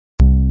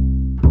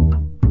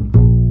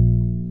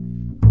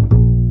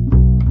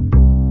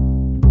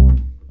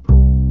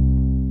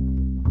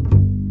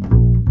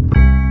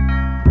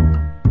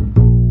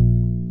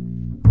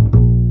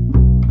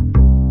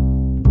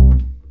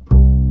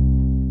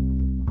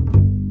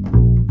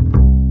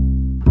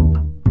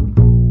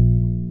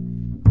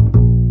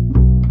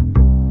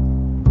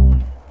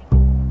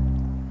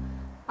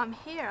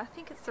I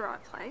think it's the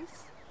right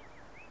place.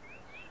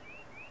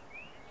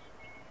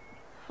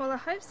 Well, I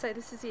hope so.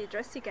 This is the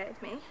address he gave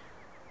me.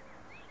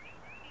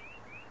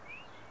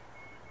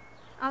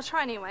 I'll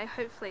try anyway.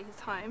 Hopefully he's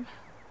home.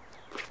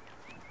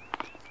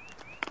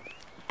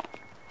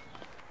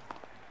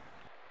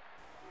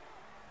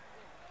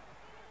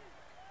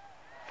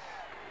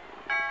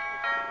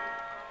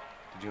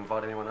 Did you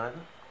invite anyone over?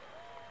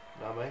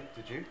 No, mate.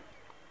 Did you?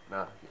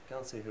 No. Go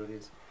and see who it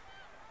is.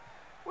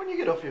 When you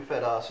get off your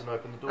fat ass and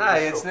open the door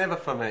Hey, yourself. it's never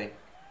for me.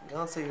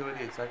 Go and see who it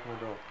is. Open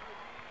the door.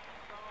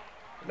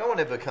 No one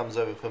ever comes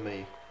over for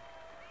me.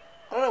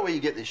 I don't know where you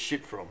get this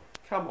shit from.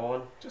 Come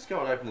on. Just go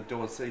and open the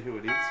door and see who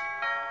it is.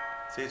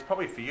 See, it's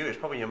probably for you. It's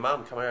probably your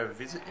mum coming over to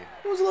visit you.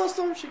 When was the last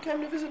time she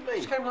came to visit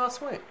me? She came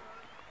last week.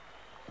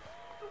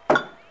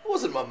 It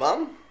wasn't my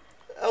mum.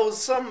 It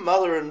was some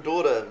mother and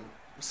daughter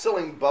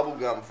selling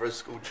bubblegum for a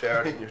school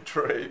charity. Your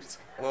dreams.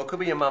 Well, it could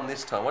be your mum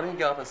this time. Why don't you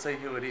go up and see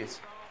who it is?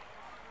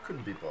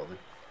 Couldn't be bothered.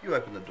 You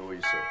open the door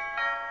yourself.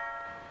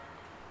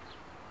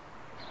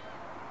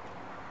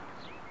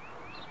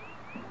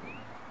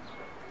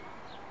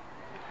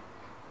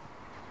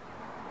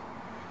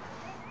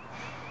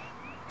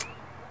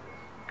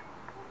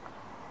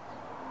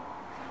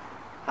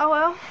 Oh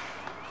well.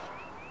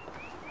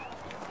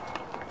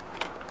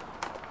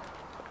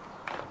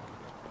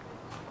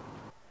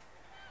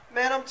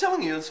 Man, I'm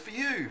telling you, it's for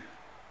you.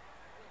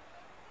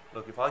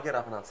 Look, if I get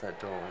up and answer that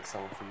door and it's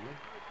someone from you,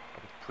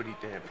 I'll be pretty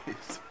damn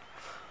pissed.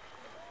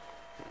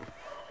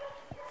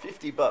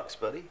 $50,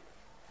 buddy.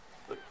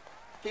 Look,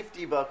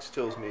 $50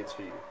 tells me it's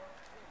for you.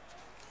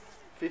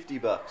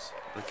 $50.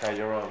 Okay,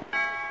 you're on.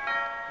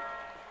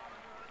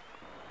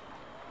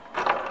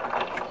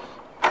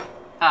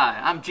 Hi,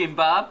 I'm Jim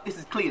Bob. This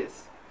is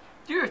Cletus.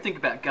 Do you ever think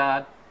about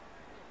God?